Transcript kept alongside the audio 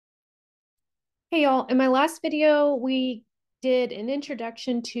Hey y'all, in my last video, we did an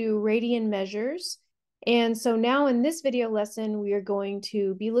introduction to radian measures. And so now in this video lesson, we are going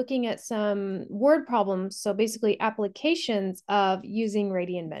to be looking at some word problems. So basically applications of using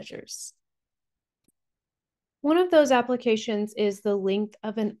radian measures. One of those applications is the length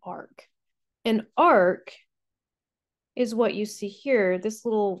of an arc. An arc is what you see here, this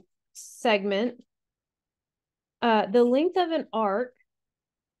little segment. The length of an arc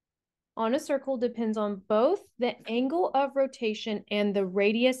on a circle depends on both the angle of rotation and the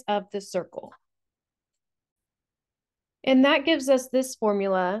radius of the circle. And that gives us this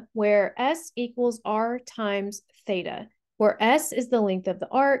formula where S equals R times theta, where S is the length of the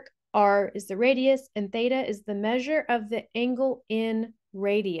arc, R is the radius, and theta is the measure of the angle in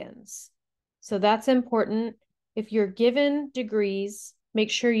radians. So that's important. If you're given degrees, make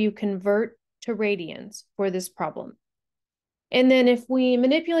sure you convert to radians for this problem. And then if we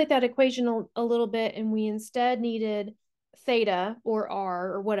manipulate that equation a little bit and we instead needed theta or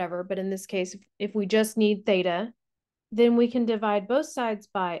R or whatever, but in this case, if we just need theta, then we can divide both sides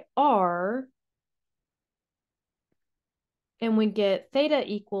by R and we get theta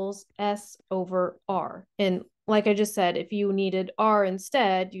equals S over R. And like I just said, if you needed R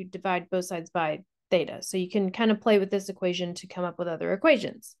instead, you divide both sides by theta. So you can kind of play with this equation to come up with other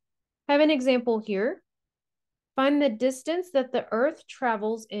equations. I have an example here. Find the distance that the Earth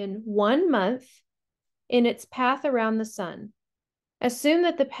travels in 1 month in its path around the sun. Assume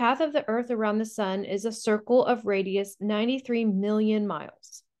that the path of the Earth around the sun is a circle of radius 93 million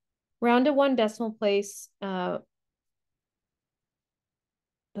miles. Round to one decimal place. That's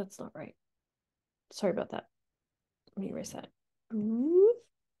not right. Sorry about that. Let me erase that.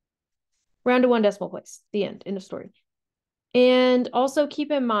 Round to one decimal place. The end. End of story. And also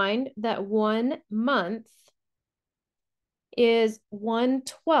keep in mind that 1 month is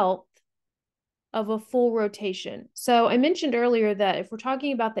 1/12 of a full rotation. So I mentioned earlier that if we're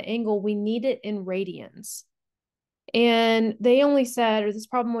talking about the angle, we need it in radians. And they only said, or this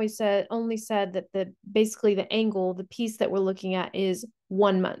problem only said that basically the angle, the piece that we're looking at is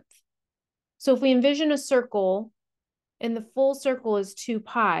 1 month. So if we envision a circle and the full circle is 2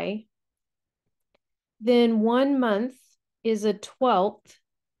 pi, then 1 month is a 12th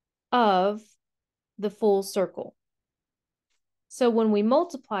of the full circle. So when we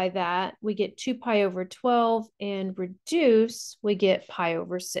multiply that, we get 2 pi over 12 and reduce, we get pi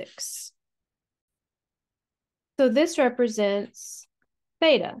over 6. So this represents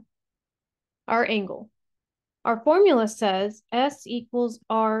theta, our angle. Our formula says S equals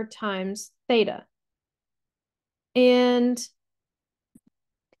R times theta. And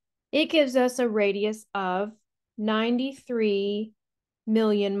it gives us a radius of 93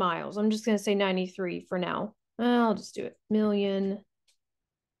 million miles. I'm just going to say 93 for now. I'll just do it. Million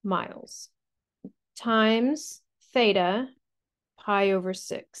miles times theta, pi over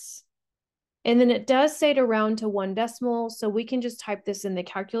 6. And then it does say to round to one decimal, so we can just type this in the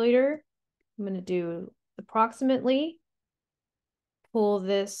calculator. I'm going to do approximately. Pull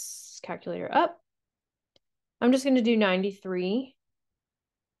this calculator up. I'm just going to do 93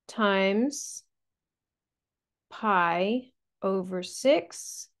 times pi over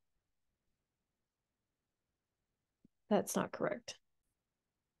 6. That's not correct.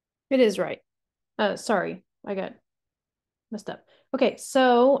 It is right. Sorry, I got messed up. Okay,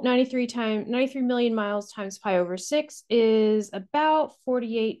 so 93 million miles times pi over 6 is about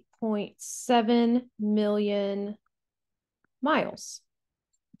 48.7 million miles.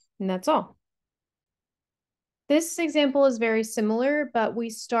 And that's all. This example is very similar, but we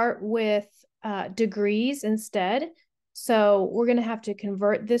start with degrees instead. So we're going to have to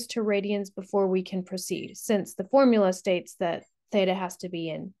convert this to radians before we can proceed, since the formula states that theta has to be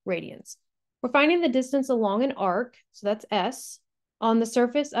in radians. We're finding the distance along an arc, so that's S, on the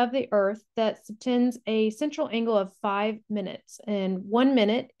surface of the Earth that subtends a central angle of 5 minutes. And 1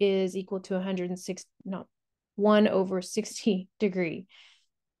 minute is equal to 1 over 60 degree.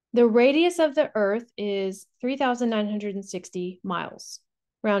 The radius of the Earth is 3,960 miles.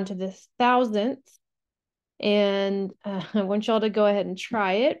 Round to the thousandth. And I want y'all to go ahead and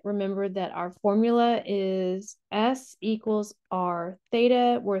try it. Remember that our formula is S equals R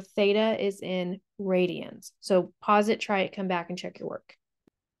theta, where theta is in radians. So pause it, try it, come back and check your work.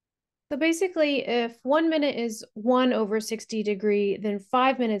 So basically, if 1 minute is 1 over 60 degree, then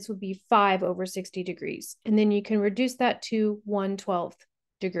 5 minutes would be 5 over 60 degrees. And then you can reduce that to 1/12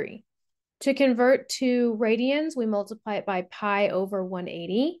 degree. To convert to radians, we multiply it by pi over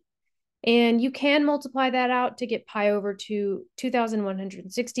 180. And you can multiply that out to get pi over to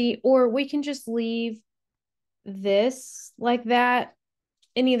 2,160, or we can just leave this like that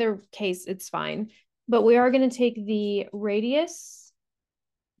in either case, it's fine. But we are going to take the radius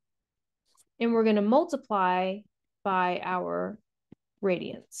and we're going to multiply by our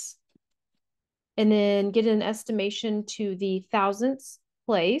radians. And then get an estimation to the thousandths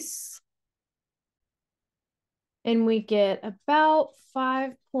place. And we get about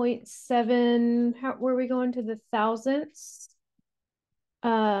 5.7. Where are we going to the thousandths?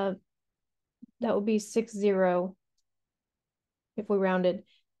 That would be 60 if we rounded.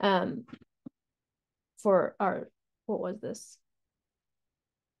 For our, what was this?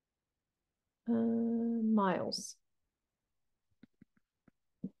 Miles.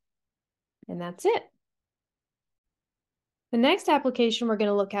 And that's it. The next application we're going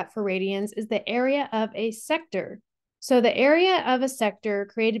to look at for radians is the area of a sector. So the area of a sector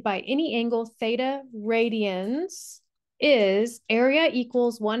created by any angle theta radians is area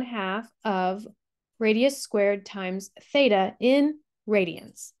equals 1/2 of radius squared times theta in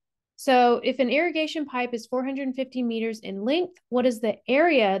radians. So if an irrigation pipe is 450 meters in length, what is the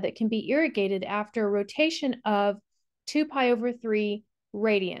area that can be irrigated after a rotation of 2 pi over 3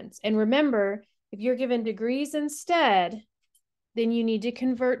 radians? And remember, if you're given degrees instead, then you need to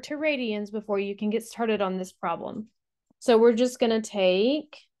convert to radians before you can get started on this problem. So we're just going to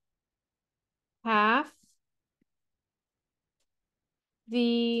take half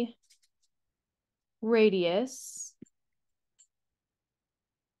the radius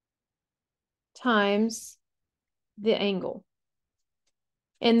times the angle.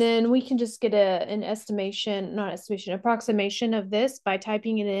 And then we can just get an estimation, not estimation, approximation of this by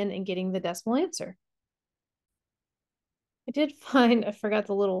typing it in and getting the decimal answer. I did find, I forgot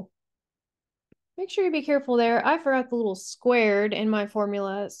the little, make sure you be careful there. I forgot the little squared in my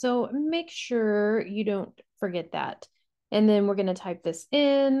formula. So make sure you don't forget that. And then we're going to type this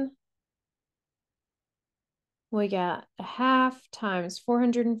in. We got 1/2 times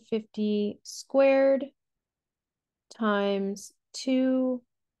 450 squared times 2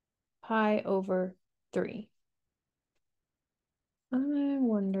 pi over 3. I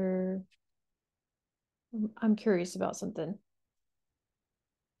wonder, I'm curious about something.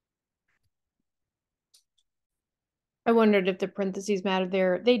 I wondered if the parentheses mattered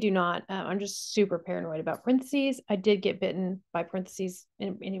there. They do not. I'm just super paranoid about parentheses. I did get bitten by parentheses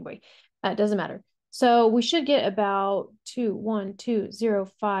anyway. It doesn't matter. So we should get about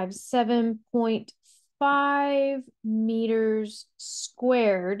 7.5 meters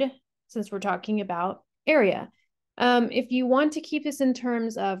squared, since we're talking about area. If you want to keep this in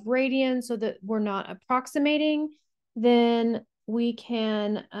terms of radians so that we're not approximating, then we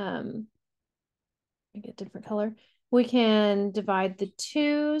can make it a different color. We can divide the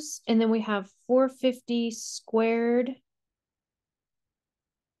 2's, and then we have 450 squared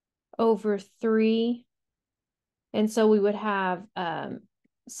over 3. And so we would have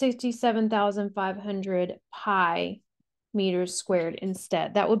 67,500 pi meters squared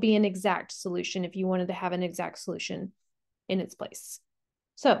instead. That would be an exact solution if you wanted to have an exact solution in its place.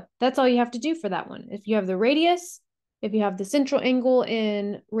 So that's all you have to do for that one. If you have the radius, if you have the central angle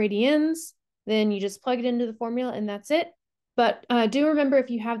in radians, then you just plug it into the formula and that's it. But do remember, if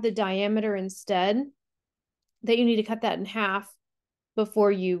you have the diameter instead, that you need to cut that in half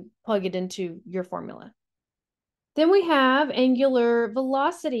before you plug it into your formula. Then we have angular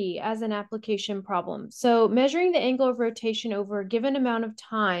velocity as an application problem. So measuring the angle of rotation over a given amount of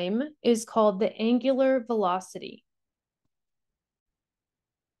time is called the angular velocity.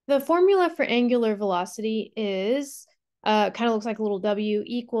 The formula for angular velocity is kind of looks like a little W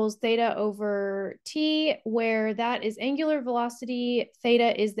equals theta over t, where that is angular velocity.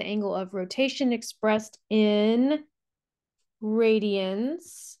 Theta is the angle of rotation expressed in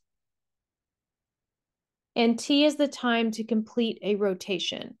radians. And t is the time to complete a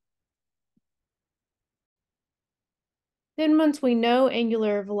rotation. Then once we know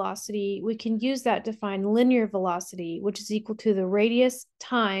angular velocity, we can use that to find linear velocity, which is equal to the radius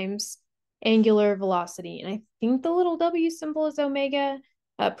times angular velocity. And I think the little W symbol is omega.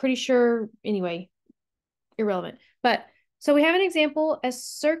 Pretty sure, anyway, irrelevant. But so we have an example: a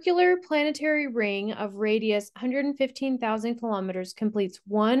circular planetary ring of radius 115,000 kilometers completes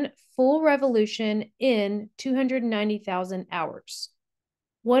one full revolution in 290,000 hours.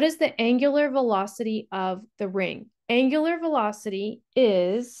 What is the angular velocity of the ring? Angular velocity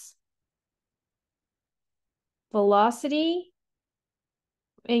is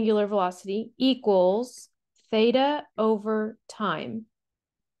angular velocity equals theta over time.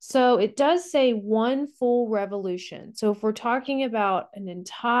 So it does say one full revolution. So if we're talking about an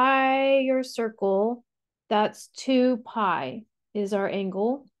entire circle, that's 2 pi is our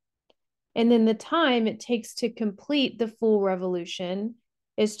angle. And then the time it takes to complete the full revolution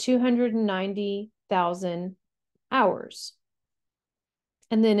is 290,000 hours.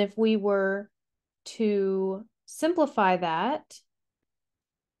 And then if we were to simplify that,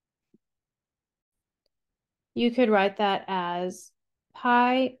 you could write that as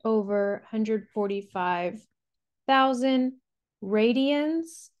pi over 145,000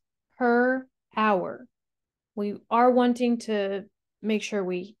 radians per hour. We are wanting to make sure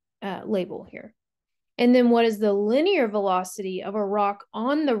we label here. And then what is the linear velocity of a rock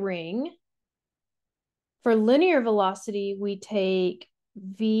on the ring? For linear velocity, we take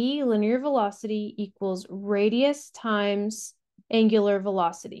v, linear velocity, equals radius times angular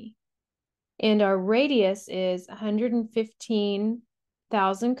velocity. And our radius is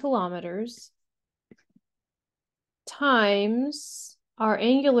 115,000 kilometers times our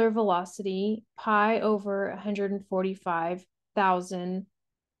angular velocity, pi over 145,000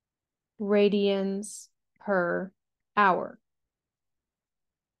 radians per hour.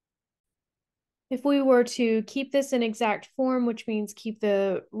 If we were to keep this in exact form, which means keep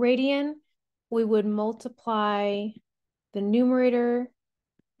the radian, we would multiply the numerator,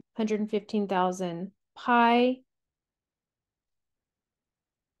 115,000 pi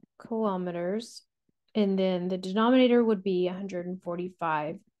kilometers, and then the denominator would be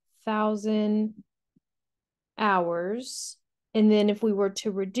 145,000 hours. And then if we were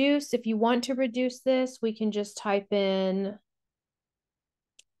to reduce, if you want to reduce this, we can just type in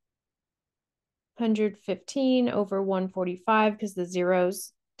 115 over 145 because the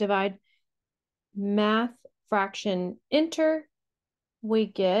zeros divide. Math fraction enter. We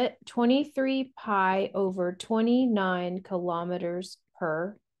get 23 pi over 29 kilometers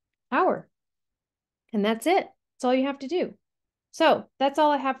per hour. And that's it. That's all you have to do. So that's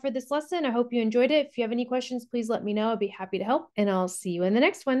all I have for this lesson. I hope you enjoyed it. If you have any questions, please let me know. I'd be happy to help, and I'll see you in the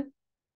next one.